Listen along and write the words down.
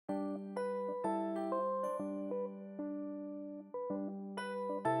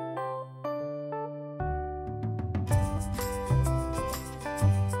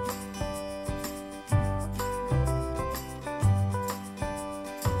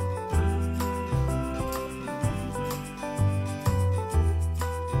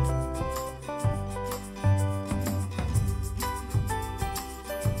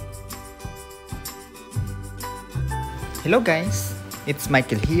Hello guys, it's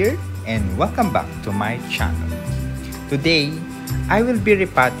Mikel here and welcome back to my channel. Today, I will be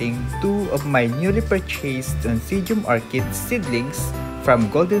repotting two of my newly purchased ONCIDIUM orchid seedlings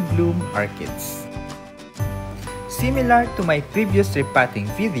from Golden Bloom Orchids. Similar to my previous repotting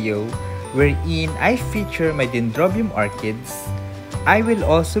video wherein I feature my Dendrobium orchids, I will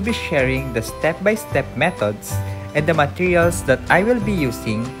also be sharing the step-by-step methods and the materials that I will be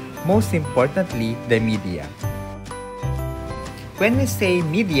using, most importantly, the media. When we say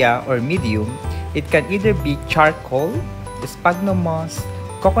media or medium, it can either be charcoal, sphagnum moss,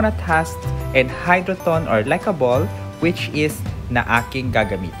 coconut husk, and hydroton or lacquer which is na aking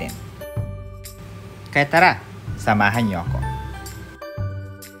gagamitin. Kaya tara, samahan niyo ako.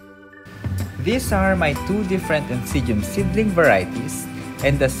 These are my two different ONCIDIUM seedling varieties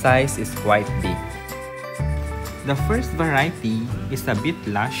and the size is quite big. The first variety is a bit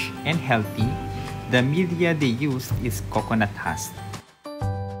lush and healthy. The media they used is coconut husk.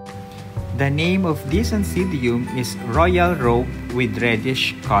 The name of this ONCIDIUM is Royal Robe with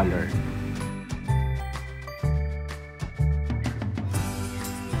reddish color.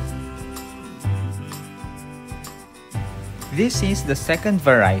 This is the second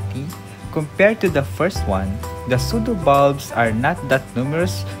variety. Compared to the first one, the pseudo bulbs are not that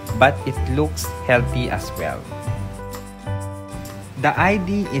numerous but it looks healthy as well. The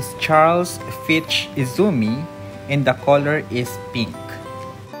ID is Charles Fitch Izumi and the color is pink.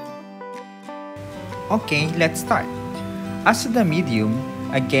 Okay, let's start. As to the medium,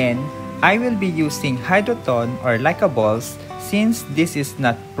 again, I will be using hydroton or lacquer balls since this is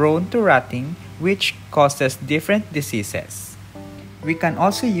not prone to rotting which causes different diseases. We can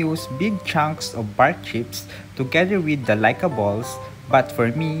also use big chunks of bark chips together with the lacquer balls, but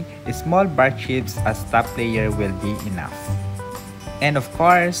for me, small bark chips as top layer will be enough. And of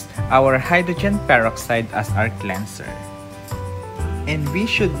course, our hydrogen peroxide as our cleanser. And we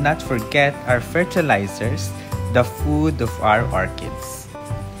should not forget our fertilizers, the food of our orchids.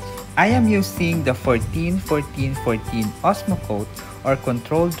 I am using the 14-14-14 Osmocote or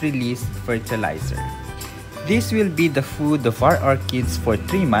controlled release fertilizer. This will be the food of our orchids for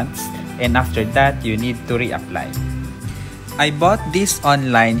 3 months and after that you need to reapply. I bought this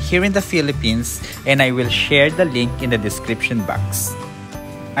online here in the Philippines and I will share the link in the description box.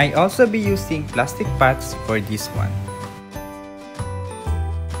 I also be using plastic pots for this one.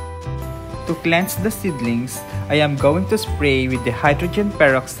 To cleanse the seedlings, I am going to spray with the hydrogen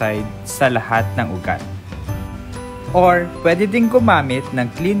peroxide sa lahat ng ugat. Or pwede ding gumamit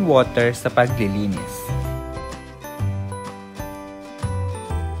ng clean water sa paglilinis.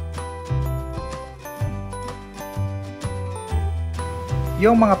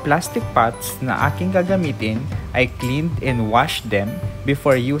 Yung mga plastic pots na aking gagamitin, I cleaned and washed them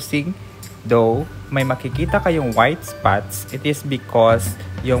before using. Though may makikita kayong white spots, it is because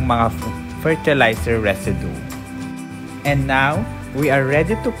yung mga fertilizer residue. And now, we are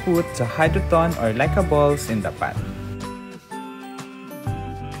ready to put the hydroton or lacquer balls in the pot.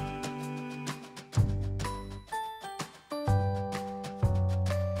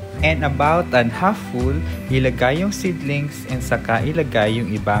 And about an half full, ilagay yung seedlings and saka ilagay yung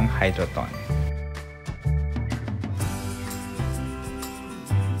ibang hydroton.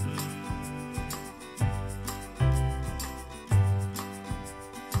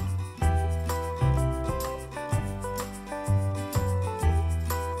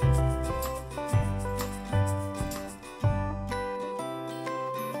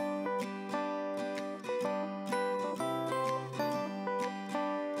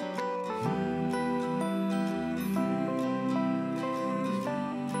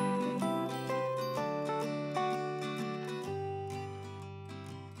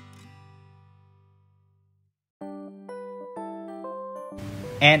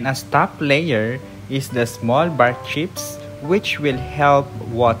 And a top layer is the small bark chips which will help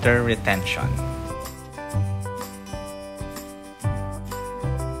water retention.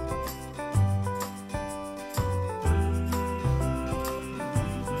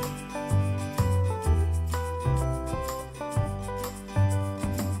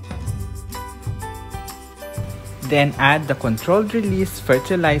 Then add the controlled release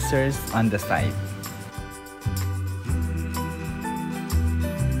fertilizers on the side.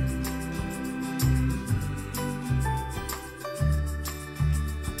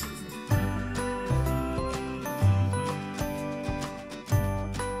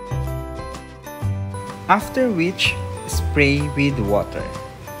 After which, spray with water.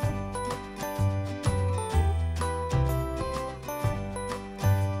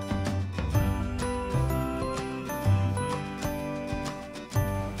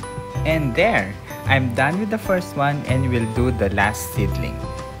 And there, I'm done with the first one and will do the last seedling.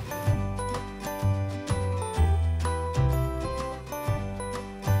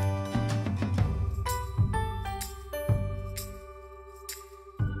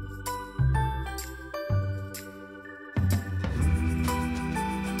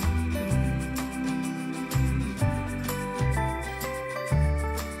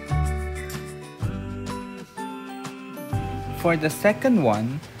 For the second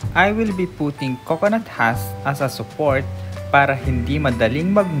one, I will be putting coconut husk as a support para hindi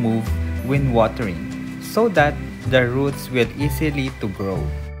madaling mag-move when watering, so that the roots will easily to grow.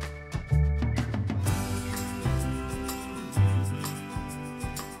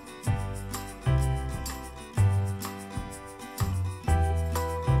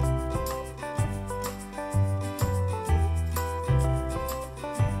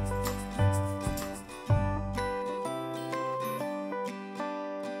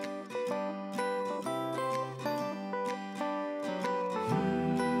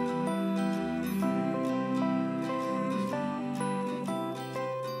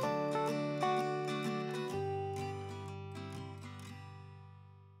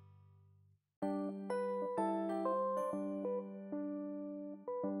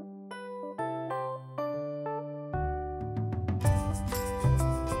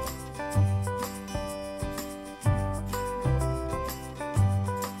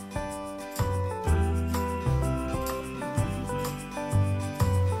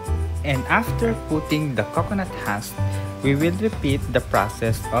 And after putting the coconut husk, we will repeat the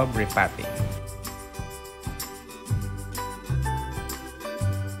process of repotting.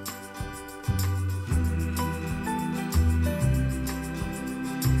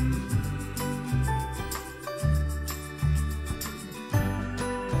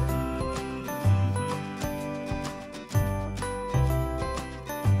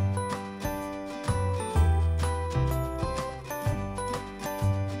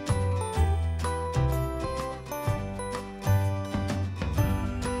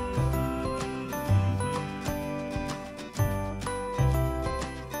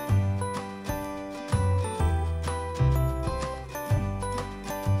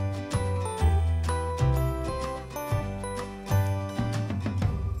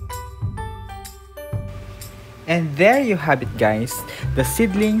 And there you have it, guys. The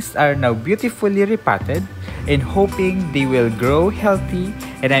seedlings are now beautifully repotted and hoping they will grow healthy,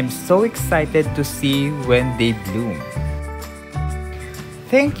 and I'm so excited to see when they bloom.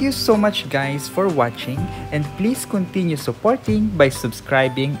 Thank you so much, guys, for watching, and please continue supporting by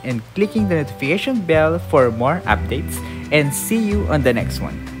subscribing and clicking the notification bell for more updates, and see you on the next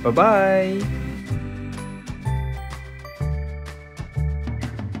one. Bye-bye!